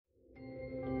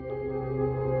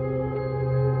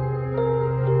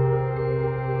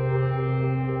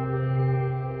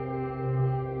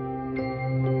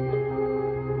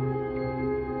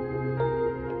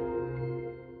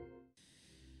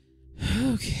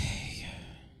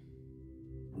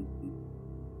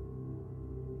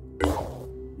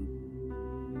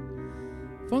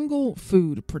Fungal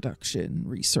food production.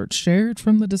 Research shared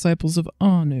from the disciples of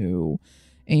Anu.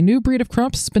 A new breed of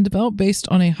crops has been developed based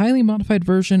on a highly modified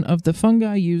version of the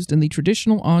fungi used in the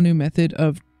traditional Anu method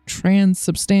of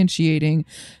transubstantiating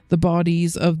the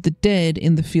bodies of the dead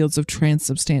in the fields of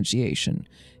transubstantiation.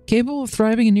 Capable of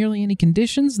thriving in nearly any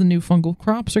conditions, the new fungal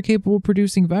crops are capable of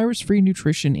producing virus-free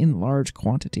nutrition in large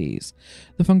quantities.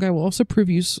 The fungi will also prove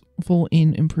useful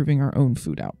in improving our own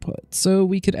food output. So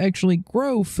we could actually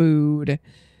grow food.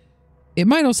 It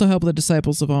might also help the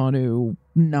disciples of Anu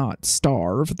not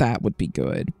starve. That would be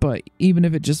good. But even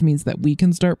if it just means that we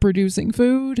can start producing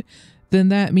food, then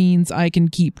that means I can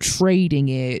keep trading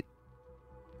it.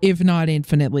 If not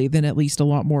infinitely, then at least a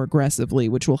lot more aggressively,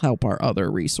 which will help our other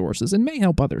resources and may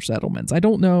help other settlements. I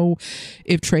don't know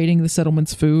if trading the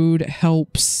settlement's food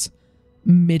helps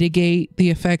mitigate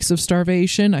the effects of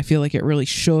starvation. I feel like it really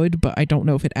should, but I don't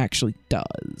know if it actually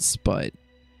does. But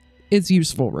it's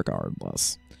useful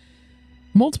regardless.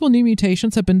 Multiple new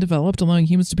mutations have been developed, allowing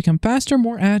humans to become faster,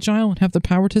 more agile, and have the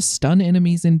power to stun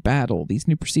enemies in battle. These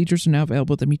new procedures are now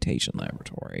available at the Mutation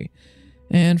Laboratory.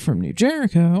 And from New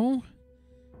Jericho,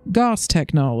 Gauss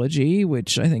technology,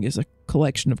 which I think is a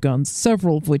collection of guns,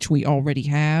 several of which we already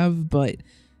have, but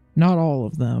not all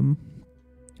of them.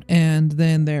 And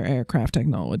then their aircraft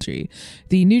technology.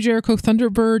 The New Jericho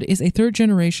Thunderbird is a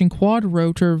third-generation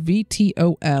quad-rotor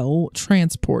VTOL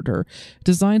transporter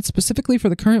designed specifically for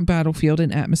the current battlefield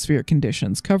in atmospheric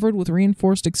conditions. Covered with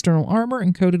reinforced external armor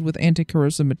and coated with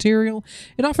anti-corrosive material,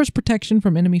 it offers protection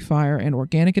from enemy fire and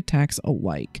organic attacks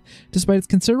alike. Despite its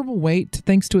considerable weight,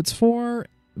 thanks to its four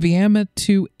Viama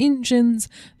 2 engines,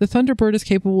 the Thunderbird is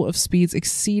capable of speeds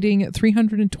exceeding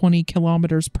 320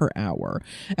 kilometers per hour.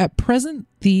 At present,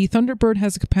 the Thunderbird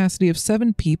has a capacity of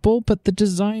 7 people, but the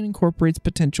design incorporates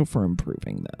potential for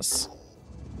improving this.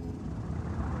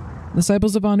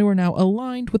 Disciples of Anu are now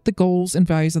aligned with the goals and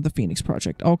values of the Phoenix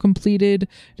Project. All completed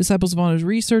Disciples of Anu's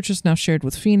research is now shared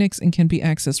with Phoenix and can be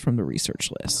accessed from the research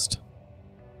list.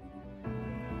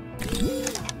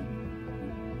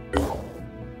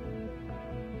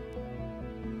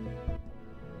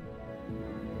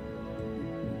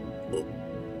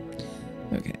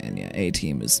 Okay, and yeah,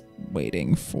 A-Team is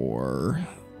waiting for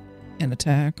an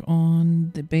attack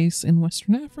on the base in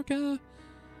Western Africa.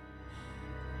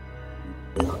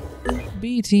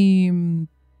 B-Team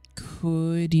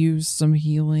could use some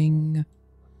healing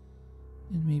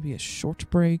and maybe a short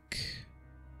break.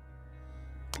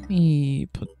 Let me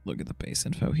look at the base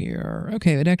info here.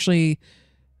 Okay, it actually,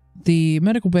 the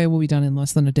medical bay will be done in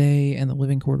less than a day, and the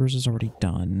living quarters is already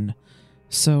done.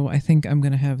 So I think I'm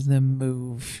going to have them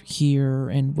move here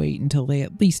and wait until they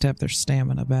at least have their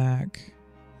stamina back.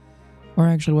 Or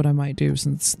actually what I might do,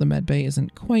 since the med bay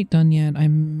isn't quite done yet, I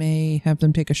may have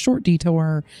them take a short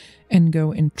detour and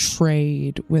go and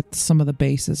trade with some of the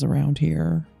bases around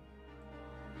here.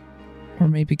 Or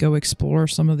maybe go explore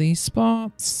some of these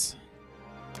spots.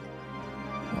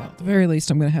 Well, at the very least,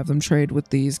 I'm going to have them trade with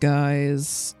these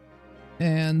guys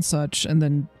and such, and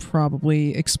then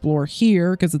probably explore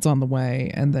here because it's on the way,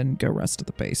 and then go rest at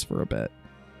the base for a bit.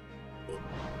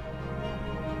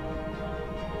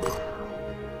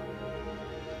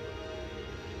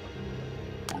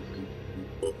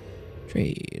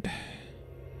 Trade.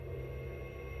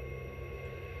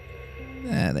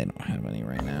 They don't have any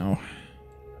right now.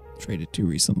 Traded too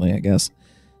recently, I guess.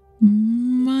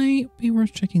 Might be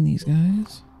worth checking these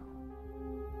guys.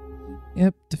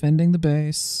 Yep, defending the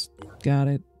base. Got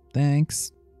it.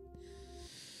 Thanks.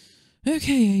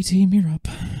 Okay, A-Team, you're up.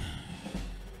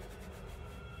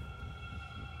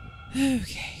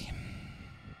 Okay.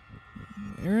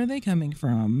 Where are they coming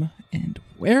from? And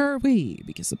where are we?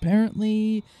 Because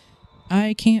apparently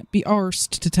I can't be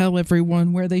arsed to tell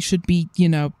everyone where they should be, you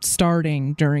know,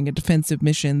 starting during a defensive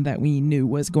mission that we knew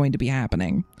was going to be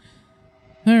happening.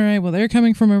 Alright, well, they're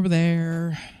coming from over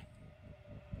there.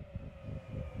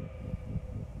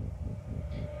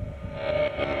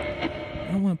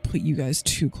 I don't want to put you guys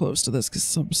too close to this because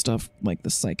some stuff like the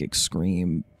psychic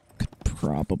scream could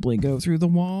probably go through the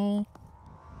wall.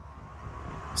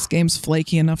 This game's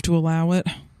flaky enough to allow it.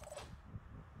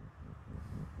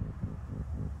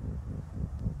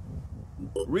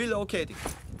 Relocating.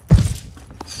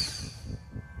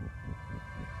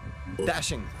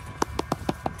 Dashing.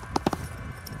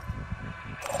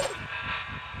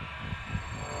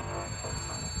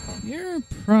 You're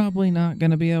probably not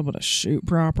going to be able to shoot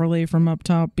properly from up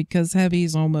top because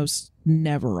heavies almost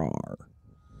never are.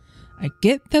 I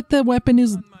get that the weapon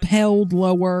is held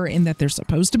lower and that they're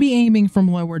supposed to be aiming from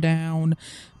lower down,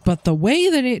 but the way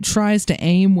that it tries to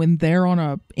aim when they're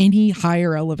on any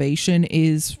higher elevation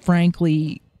is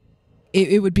frankly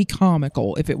it would be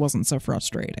comical if it wasn't so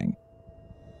frustrating.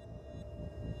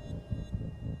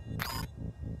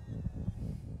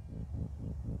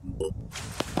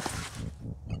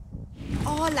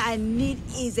 All I need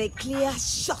is a clear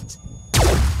shot.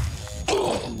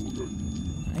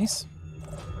 Nice.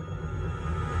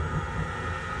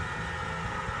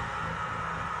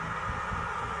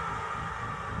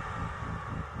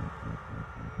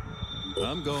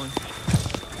 I'm going.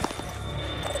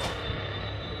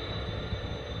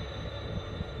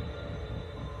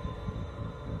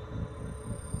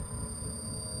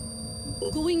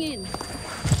 Going in.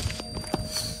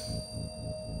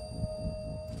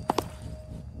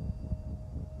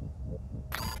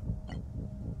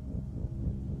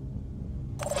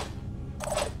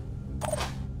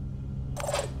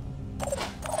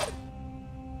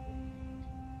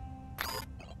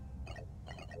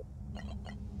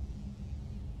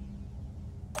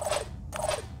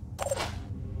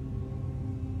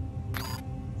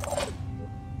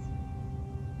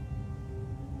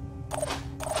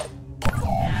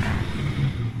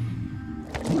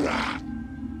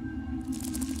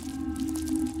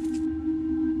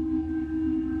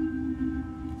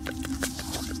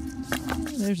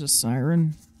 There's a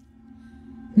siren.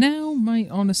 Now might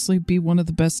honestly be one of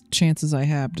the best chances I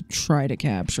have to try to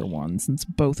capture one, since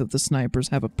both of the snipers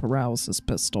have a paralysis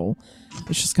pistol.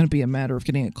 It's just going to be a matter of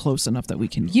getting it close enough that we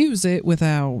can use it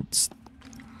without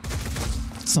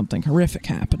something horrific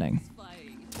happening.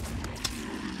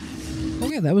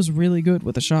 Okay, that was really good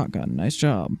with a shotgun. Nice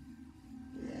job.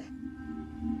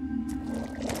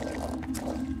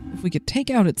 If we could take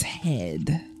out its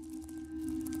head,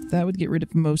 that would get rid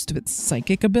of most of its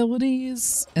psychic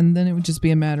abilities, and then it would just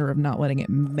be a matter of not letting it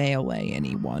melee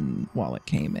anyone while it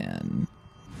came in.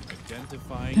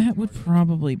 That would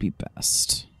probably be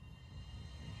best.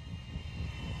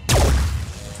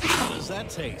 How does that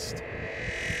taste?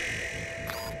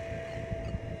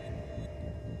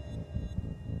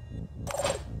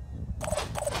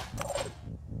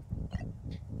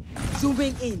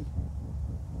 Zooming in.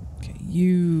 Okay,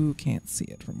 you can't see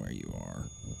it from where you are.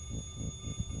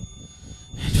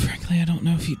 And frankly, I don't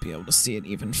know if you'd be able to see it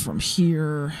even from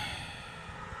here.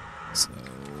 So...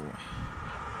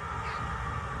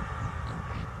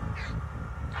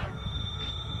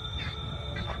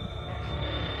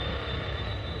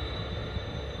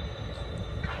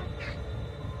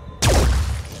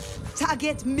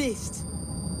 Target missed.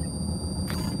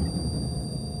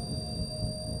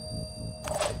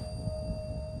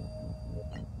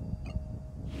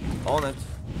 On it.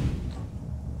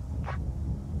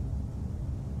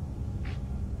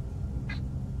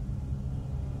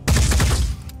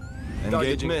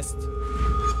 Engaging. Missed.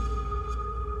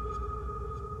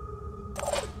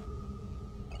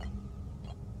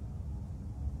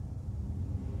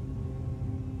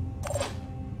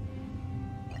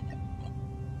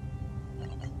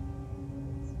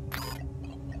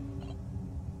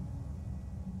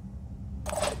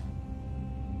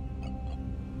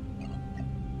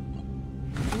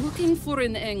 Looking for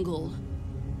an angle.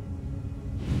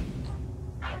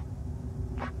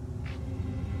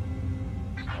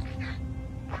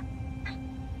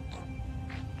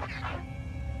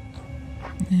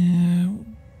 Yeah, we'll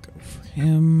go for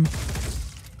him.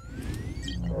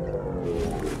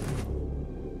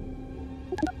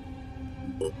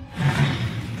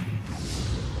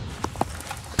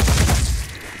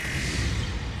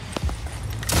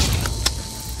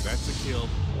 That's a kill.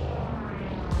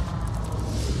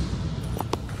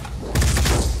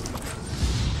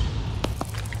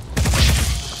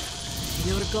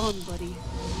 You're gone, buddy.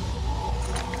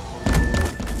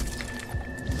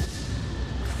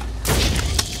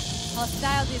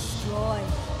 Hostile destroy.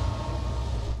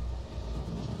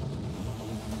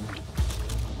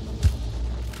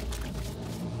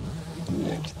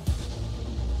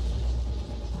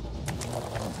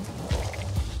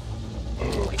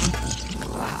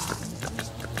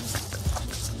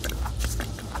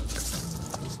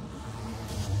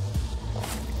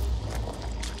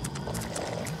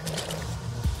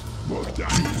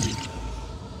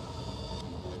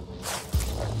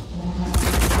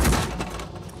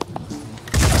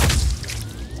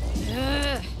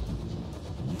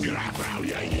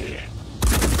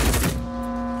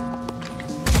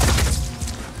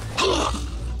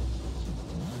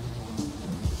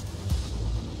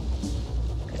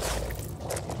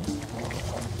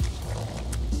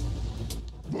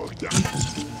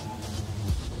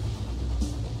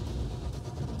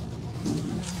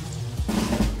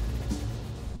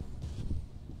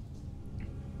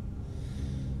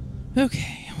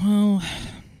 Okay, well,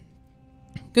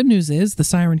 good news is the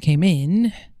siren came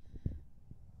in.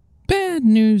 Bad bad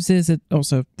news is it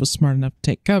also was smart enough to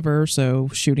take cover, so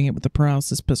shooting it with the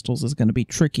paralysis pistols is going to be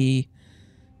tricky,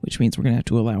 which means we're going to have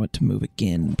to allow it to move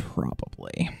again,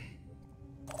 probably.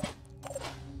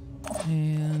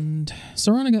 And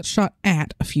Serana got shot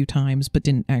at a few times, but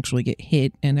didn't actually get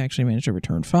hit and actually managed to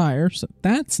return fire, so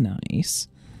that's nice.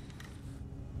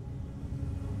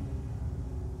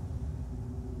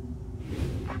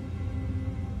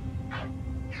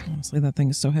 Honestly, that thing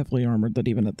is so heavily armored that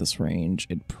even at this range,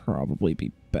 it'd probably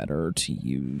be better to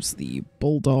use the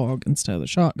bulldog instead of the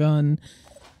shotgun.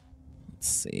 Let's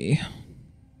see.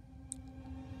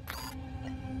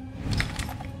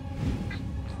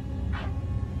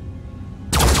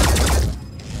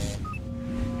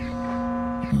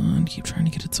 Come on, keep trying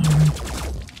to get its arm.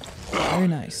 Very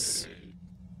nice.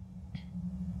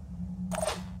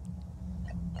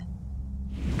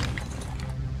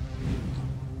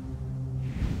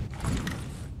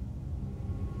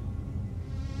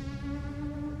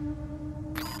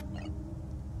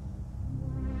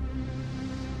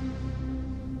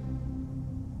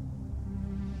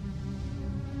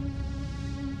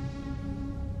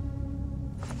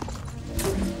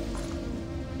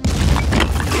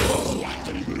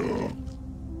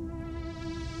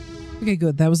 Okay,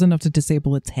 good. That was enough to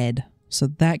disable its head. So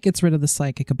that gets rid of the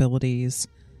psychic abilities.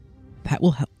 That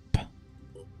will help.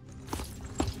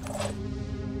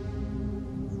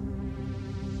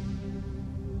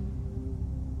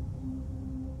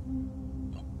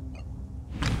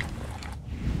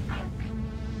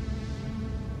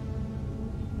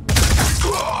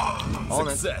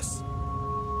 Success.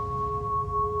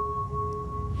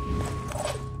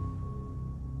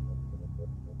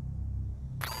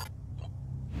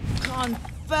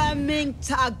 Confirming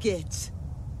target.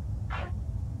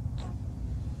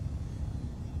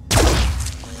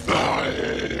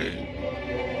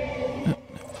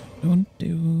 Don't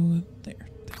do there.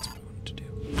 That's what I wanted to do.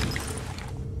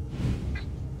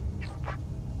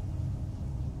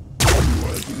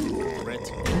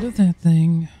 Rid of that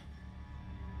thing.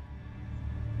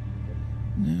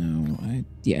 No,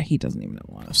 yeah, he doesn't even have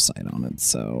a lot of sight on it,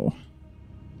 so.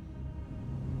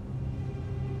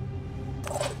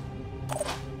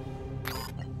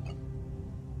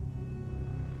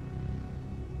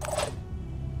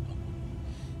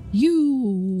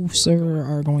 You, sir,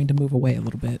 are going to move away a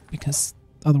little bit because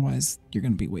otherwise you're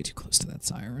going to be way too close to that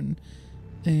siren.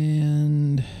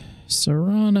 And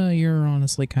Serana, you're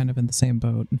honestly kind of in the same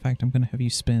boat. In fact, I'm going to have you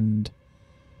spend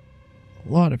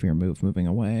a lot of your move moving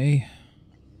away.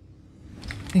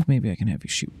 I think maybe I can have you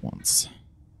shoot once.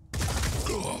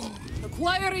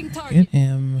 Acquiring target. Get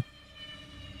him.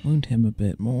 Wound him a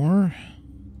bit more.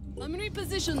 I'm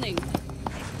repositioning.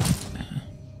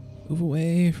 Move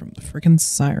away from the frickin'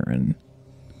 siren.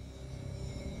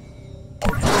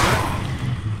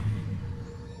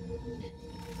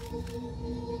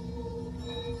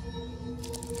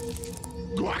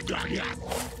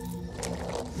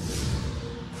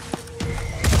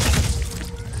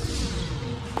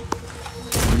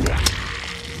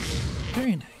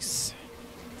 Very nice.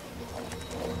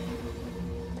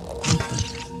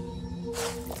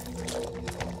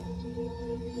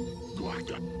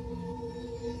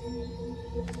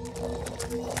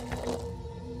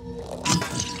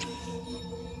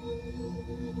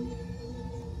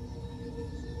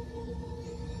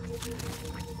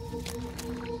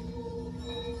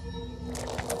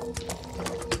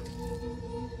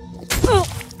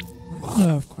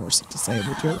 Of course it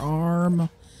disabled your arm.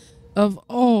 Of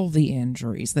all the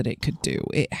injuries that it could do,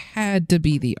 it had to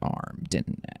be the arm,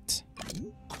 didn't it?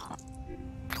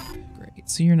 Great,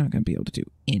 so you're not going to be able to do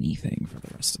anything for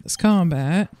the rest of this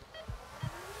combat.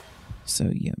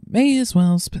 So you may as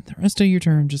well spend the rest of your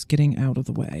turn just getting out of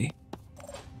the way.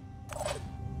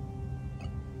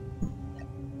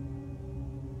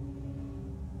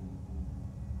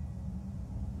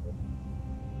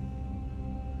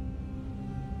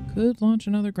 Could launch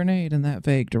another grenade in that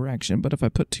vague direction, but if I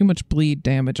put too much bleed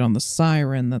damage on the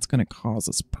siren, that's going to cause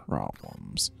us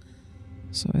problems.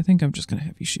 So I think I'm just going to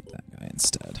have you shoot that guy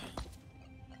instead.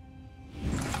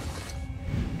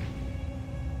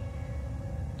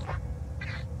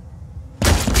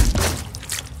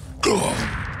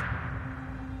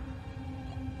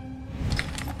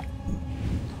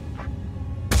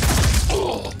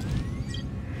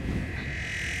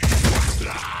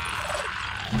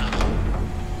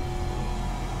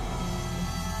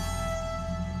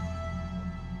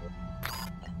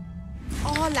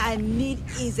 All I need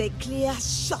is a clear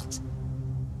shot.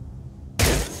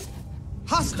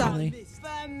 Hostile. Really?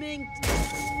 Confirming.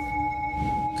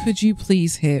 Could you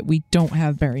please hit? We don't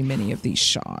have very many of these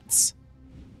shots.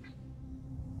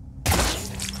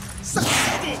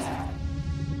 Succeeded.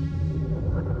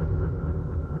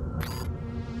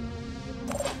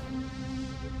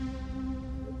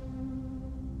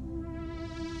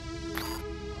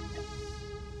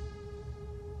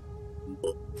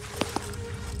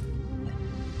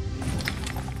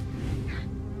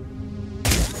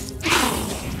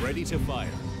 Ready to fire.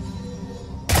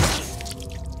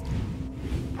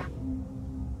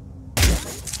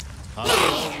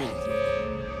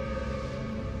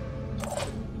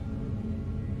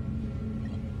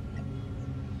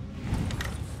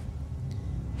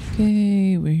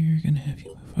 Okay, we're gonna have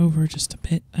you move over just a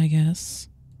bit, I guess.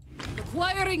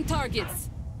 Acquiring targets.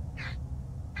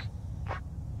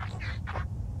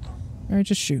 Alright,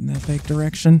 just shoot in that vague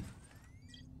direction.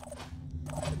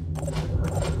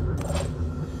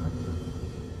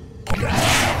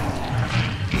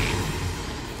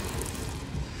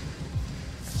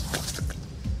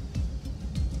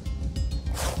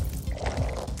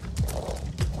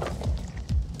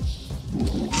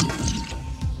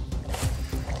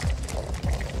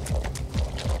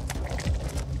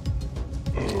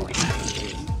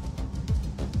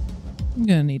 I'm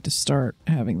gonna need to start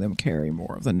having them carry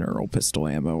more of the neural pistol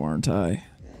ammo, aren't I?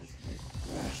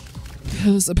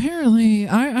 Because apparently,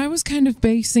 I was kind of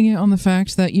basing it on the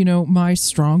fact that, you know, my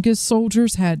strongest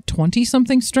soldiers had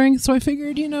 20-something strength, so I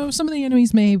figured, you know, some of the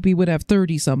enemies maybe would have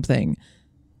 30-something.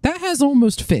 That has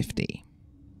almost 50.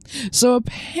 So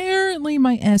apparently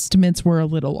my estimates were a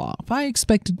little off. I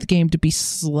expected the game to be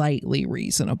slightly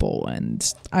reasonable, and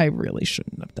I really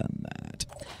shouldn't have done that.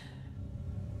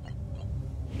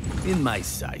 In my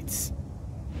sights.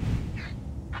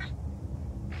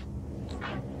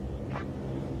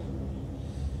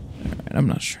 Alright, I'm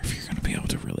not sure if you're going to be able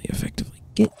to really effectively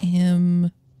get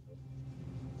him.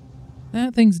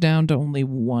 That thing's down to only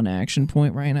one action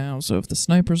point right now, so if the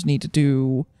snipers need to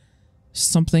do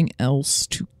something else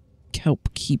to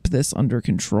help keep this under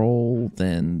control,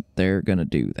 then they're going to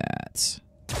do that.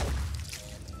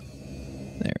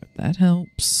 There, that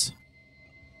helps.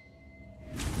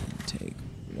 And take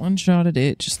one shot at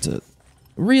it just to...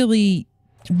 Really?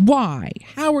 Why?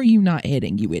 How are you not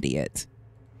hitting, you idiot?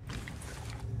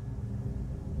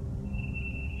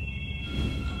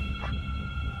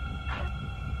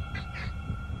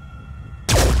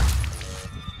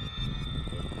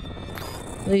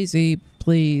 Lazy,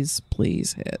 please,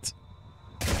 please hit.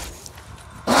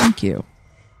 Thank you.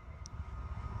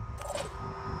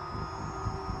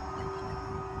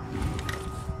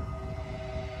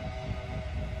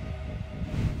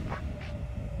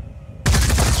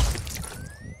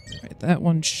 Alright, that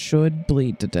one should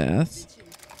bleed to death.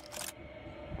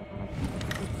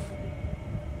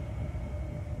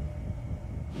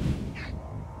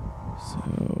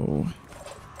 So,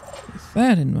 with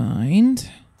that in mind...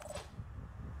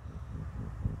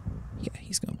 Yeah,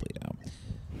 he's gonna bleed out.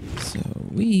 So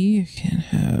we can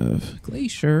have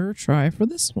Glacier try for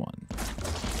this one.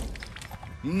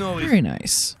 No, Very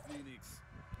nice.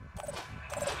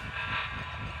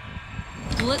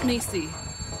 Let me see.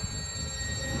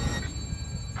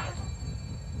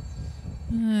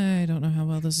 I don't know how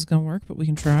well this is gonna work, but we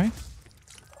can try.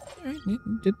 Alright, you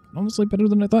did honestly better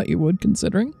than I thought you would,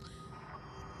 considering.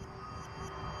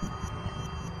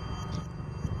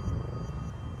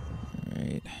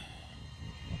 Alright.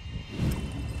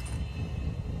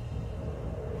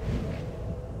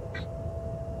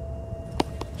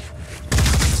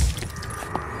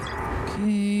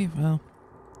 Okay, well,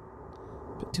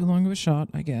 a bit too long of a shot,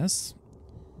 I guess.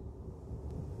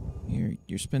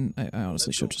 You're spin. I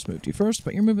honestly should have just moved you first,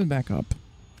 but you're moving back up.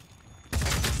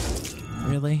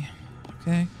 Really?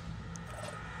 Okay.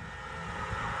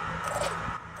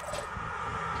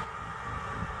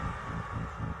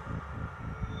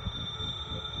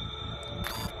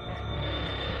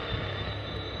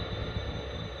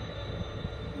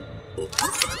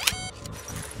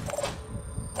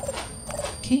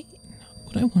 Okay, not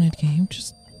what I wanted, game.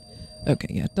 Just...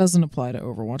 Okay, yeah, it doesn't apply to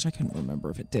Overwatch. I couldn't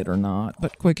remember if it did or not,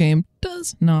 but Quick Aim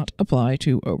does not apply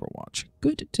to Overwatch.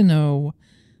 Good to know.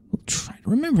 We'll try to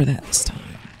remember that this time.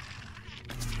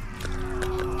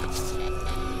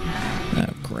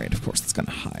 Oh, great. Of course, it's going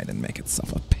to hide and make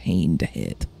itself a pain to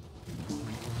hit.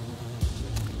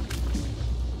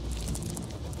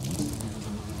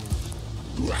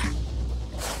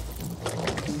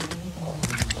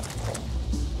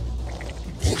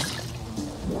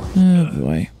 Oh,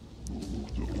 boy.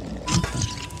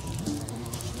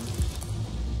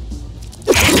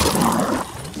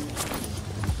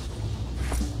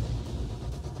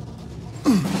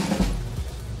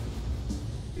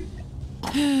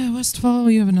 Westfall,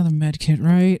 you have another medkit,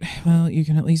 right? Well, you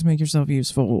can at least make yourself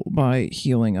useful by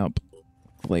healing up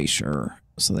Glacier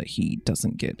so that he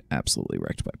doesn't get absolutely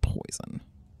wrecked by poison.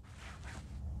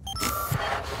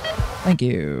 Thank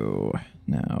you.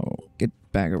 Now, get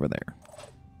back over there.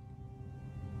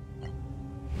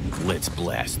 Let's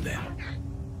blast them.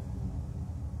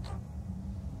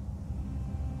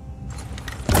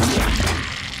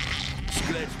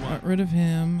 Got rid of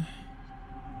him.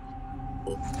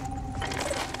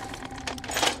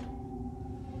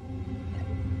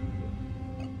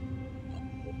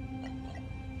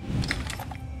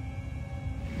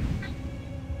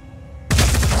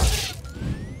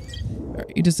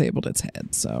 Alright, you disabled its head,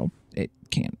 so it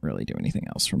can't really do anything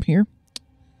else from here.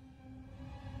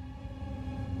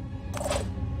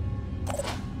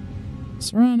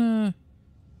 Serana,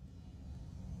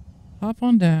 hop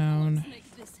on down. Let's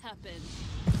make this happen.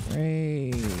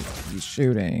 Great. He's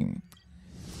shooting.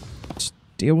 Just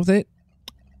deal with it.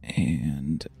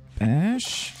 And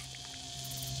bash.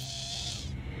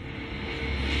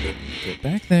 Get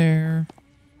back there.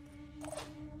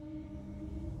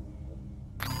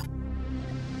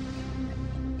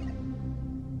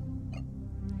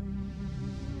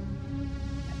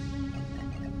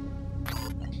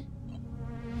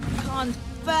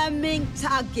 Confirming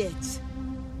target.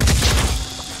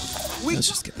 Let's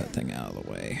just get that thing out of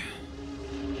the way.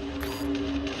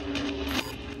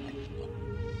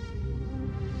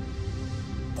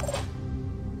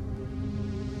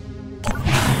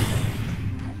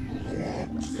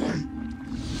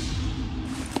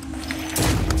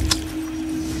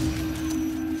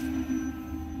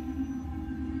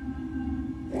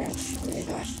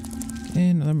 Okay,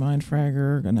 another mind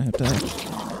fragger. Gonna have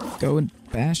to go and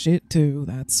bash it too.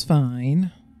 That's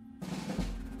fine.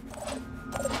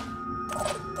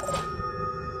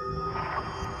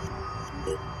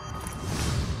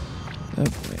 Oh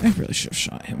boy, I really should have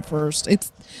shot him first.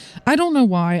 I don't know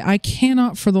why. I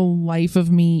cannot for the life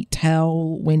of me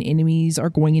tell when enemies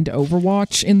are going into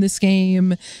Overwatch in this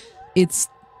game. It's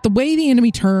the way the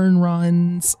enemy turn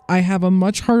runs. I have a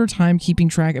much harder time keeping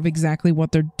track of exactly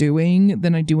what they're doing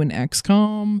than I do in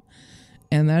XCOM.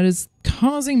 And that is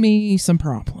causing me some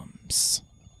problems.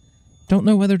 Don't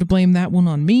know whether to blame that one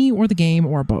on me or the game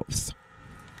or both.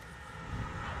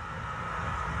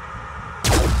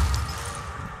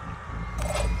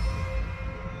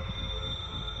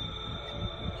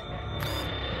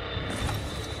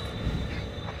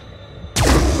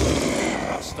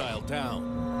 Hostile down.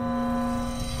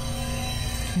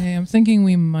 Okay, I'm thinking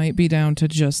we might be down to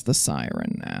just the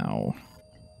siren now.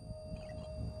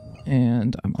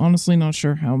 And I'm honestly not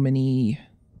sure how many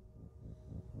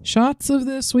shots of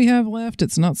this we have left.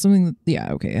 It's not something that,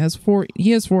 yeah, okay,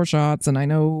 he has 4 shots, and I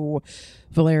know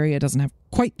Valeria doesn't have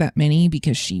quite that many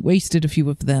because she wasted a few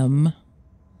of them.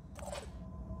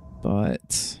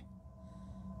 But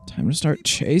time to start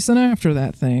chasing after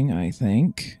that thing, I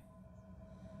think.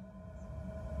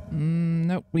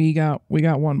 Nope, we got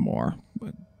one more.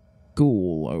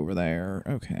 Ghoul over there.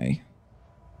 Okay.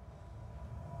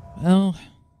 Well,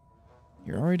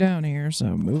 you're already down here,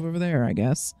 so move over there, I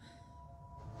guess.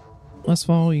 Let's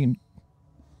fall. You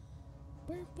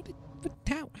can.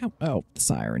 How? Oh, the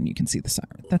siren. You can see the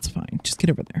siren. That's fine. Just get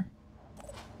over there.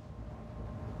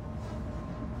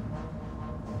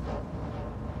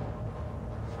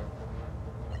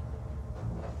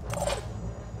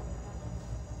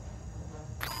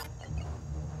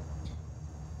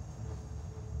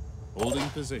 Holding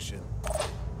position.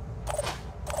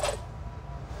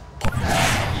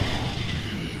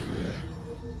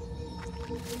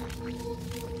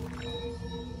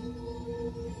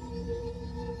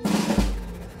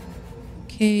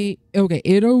 Okay,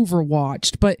 it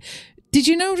overwatched, but did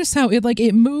you notice how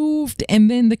it moved and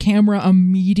then the camera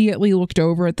immediately looked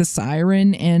over at the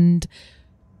siren? And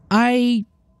I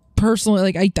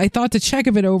personally, I thought to check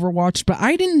if it overwatched, but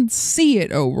I didn't see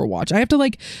it overwatch. I have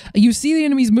to you see the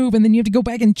enemies move and then you have to go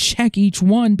back and check each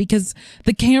one because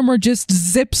the camera just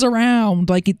zips around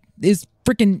like it is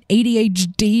freaking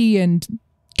ADHD and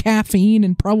caffeine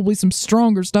and probably some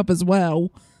stronger stuff as well.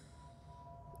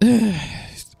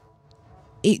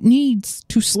 It needs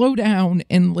to slow down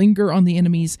and linger on the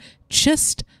enemies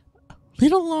just a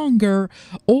little longer,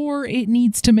 or it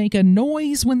needs to make a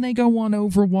noise when they go on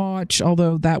Overwatch,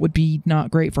 although that would be not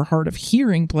great for hard of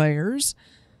hearing players.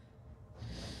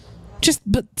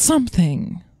 But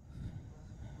something.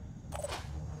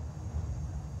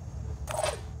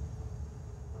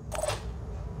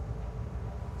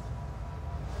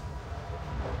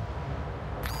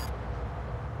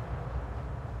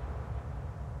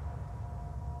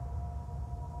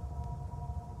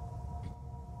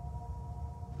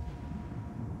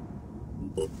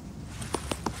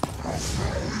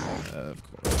 Of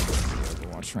course,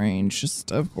 Overwatch range.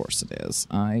 Of course it is.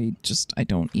 I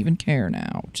don't even care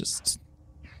now.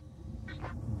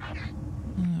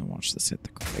 Watch this hit the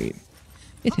crate.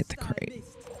 It hit the crate.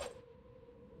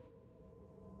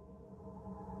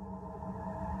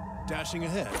 Dashing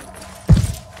ahead.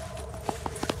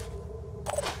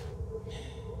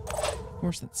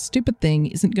 course, that stupid thing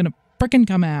isn't gonna frickin'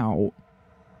 come out.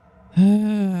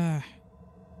 And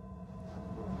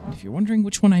if you're wondering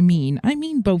which one I mean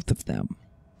both of them.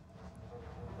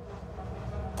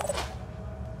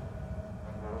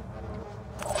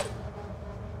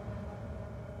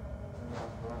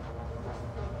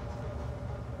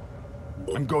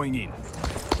 I'm going in.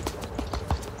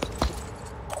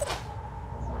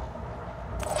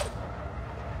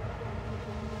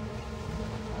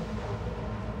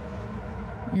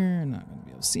 You're not going to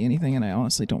be able to see anything, and I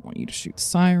honestly don't want you to shoot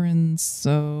sirens,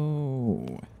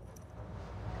 so...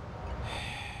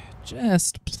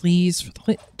 Just please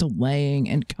quit delaying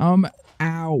and come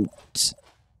out.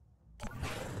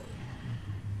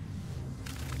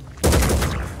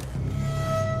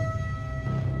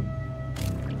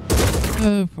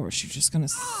 Of course, you're just gonna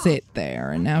sit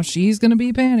there, and now she's gonna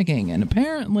be panicking. And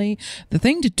apparently, the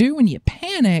thing to do when you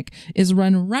panic is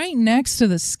run right next to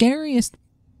the scariest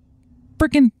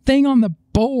freaking thing on the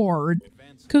board.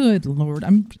 Good lord,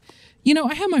 you know,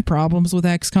 I have my problems with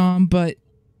XCOM,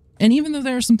 and even though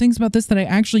there are some things about this that I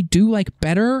actually do like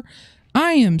better,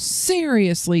 I am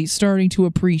seriously starting to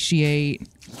appreciate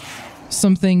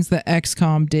some things that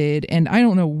XCOM did, and I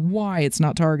don't know why it's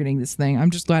not targeting this thing. I'm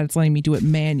just glad it's letting me do it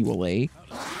manually.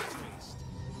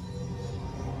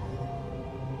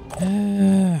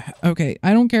 Okay,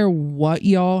 I don't care what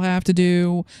y'all have to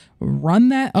do. Run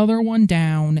that other one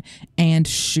down and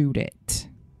shoot it.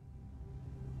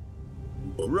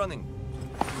 Running.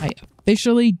 I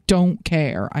officially don't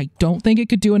care. I don't think it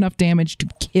could do enough damage to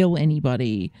kill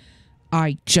anybody.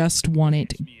 I just want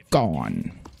it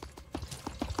gone.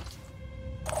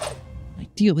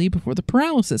 Ideally before the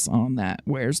paralysis on that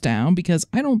wears down, because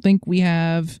I don't think we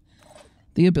have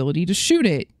the ability to shoot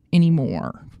it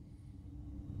anymore.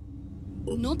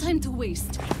 No time to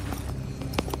waste.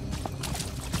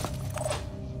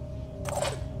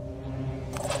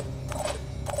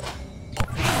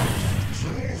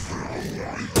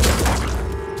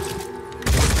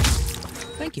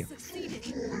 Thank you.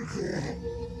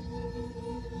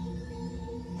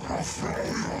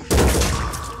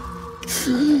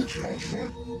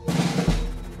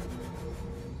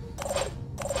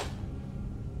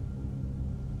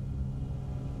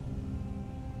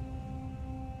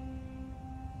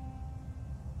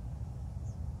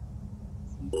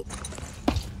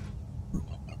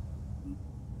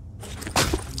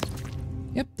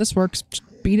 Yep, this works.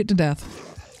 Just beat it to death.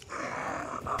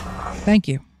 Thank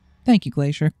you. Thank you,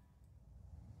 Glacier.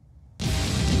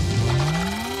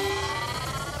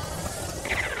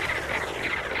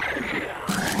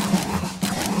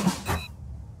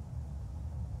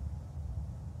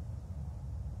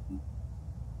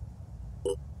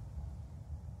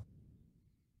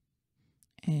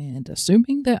 And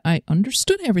assuming that I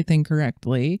understood everything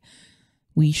correctly,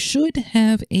 we should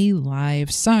have a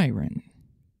live siren.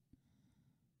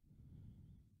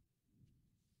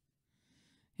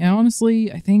 And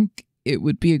honestly, I think it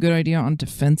would be a good idea on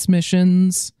defense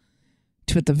missions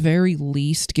to at the very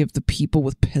least give the people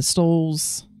with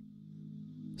pistols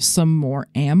some more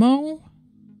ammo.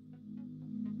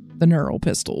 The neural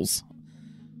pistols.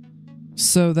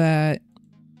 So that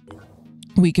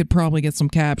we could probably get some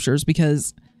captures,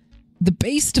 because the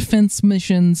base defense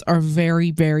missions are very,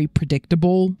 very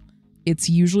predictable. It's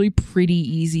usually pretty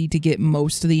easy to get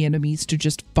most of the enemies to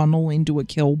just funnel into a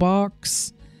kill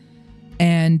box.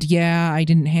 And yeah, I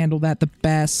didn't handle that the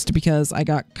best because I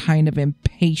got kind of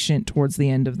impatient towards the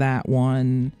end of that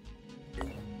one.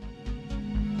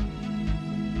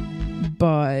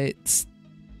 But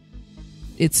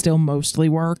it still mostly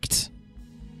worked.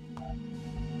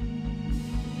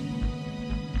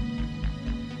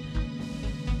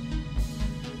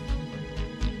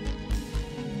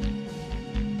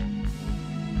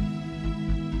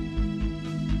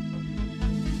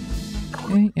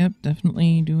 Okay, yep,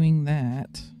 definitely doing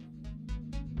that.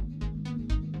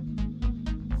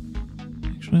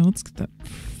 Actually, let's get that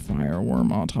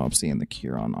fireworm autopsy and the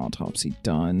Curon autopsy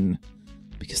done,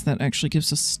 because that actually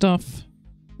gives us stuff,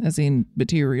 as in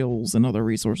materials and other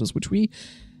resources, which we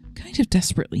kind of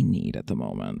desperately need at the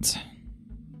moment.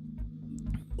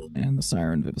 And the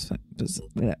siren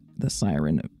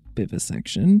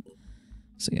vivisection.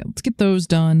 So yeah, let's get those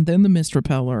done, then the mist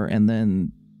repeller, and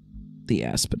then the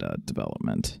Aspida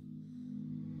development.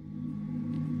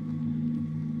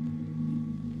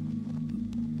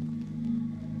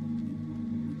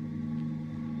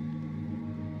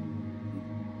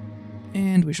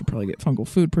 And we should probably get fungal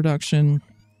food production.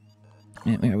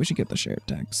 And yeah, we should get the shared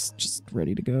text just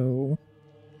ready to go.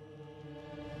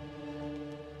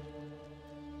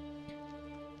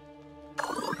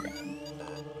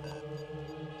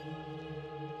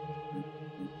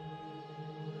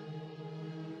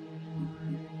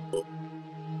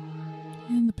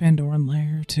 Pandoran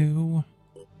lair, too.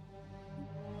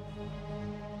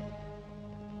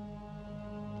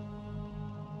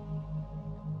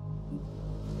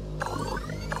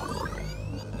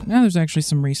 Now there's actually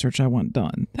some research I want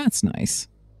done. That's nice.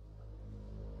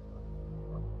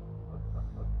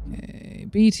 Okay,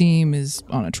 B team is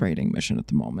on a trading mission at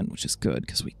the moment, which is good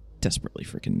because we desperately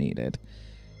freaking need it.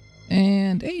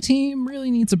 And A team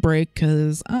really needs a break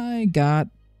because I got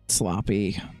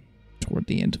sloppy toward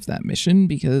the end of that mission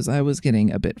because I was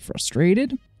getting a bit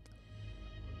frustrated.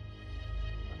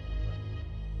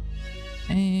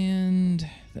 And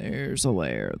there's a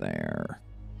lair there.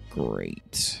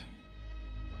 Great.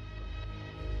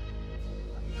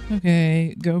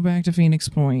 Okay, go back to Phoenix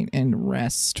Point and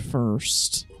rest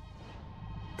first.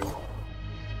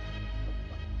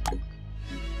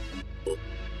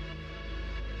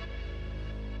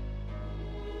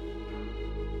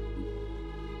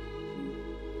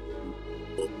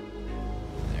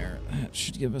 There, that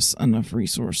should give us enough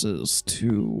resources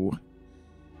to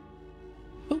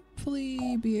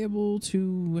hopefully be able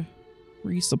to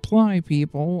resupply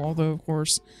people, although of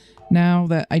course now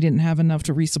that I didn't have enough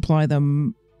to resupply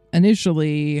them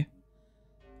initially,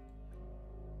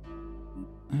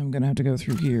 I'm gonna have to go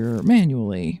through here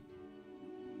manually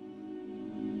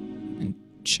and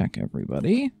check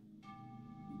everybody.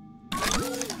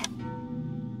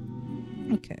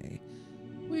 Okay,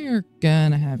 we're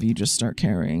gonna have you just start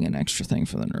carrying an extra thing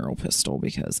for the neural pistol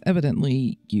because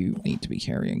evidently you need to be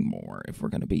carrying more if we're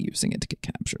gonna be using it to get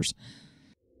captures.